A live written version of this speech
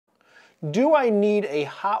Do I need a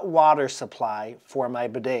hot water supply for my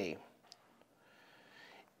bidet?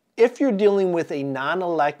 If you're dealing with a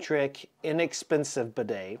non-electric, inexpensive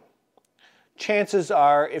bidet, chances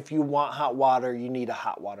are if you want hot water, you need a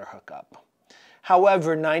hot water hookup.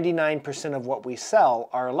 However, 99% of what we sell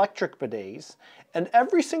are electric bidets, and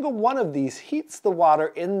every single one of these heats the water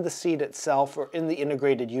in the seat itself or in the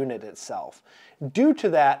integrated unit itself. Due to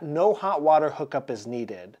that, no hot water hookup is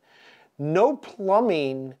needed. No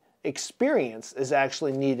plumbing experience is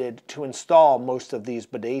actually needed to install most of these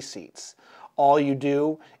bidet seats. All you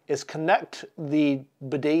do is connect the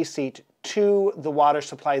bidet seat to the water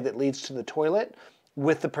supply that leads to the toilet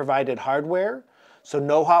with the provided hardware. So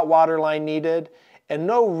no hot water line needed, and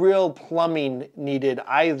no real plumbing needed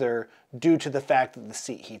either due to the fact that the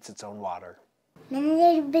seat heats its own water.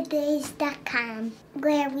 ManyBidets.com,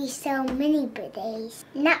 where we sell mini bidets,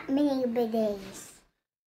 not mini bidets.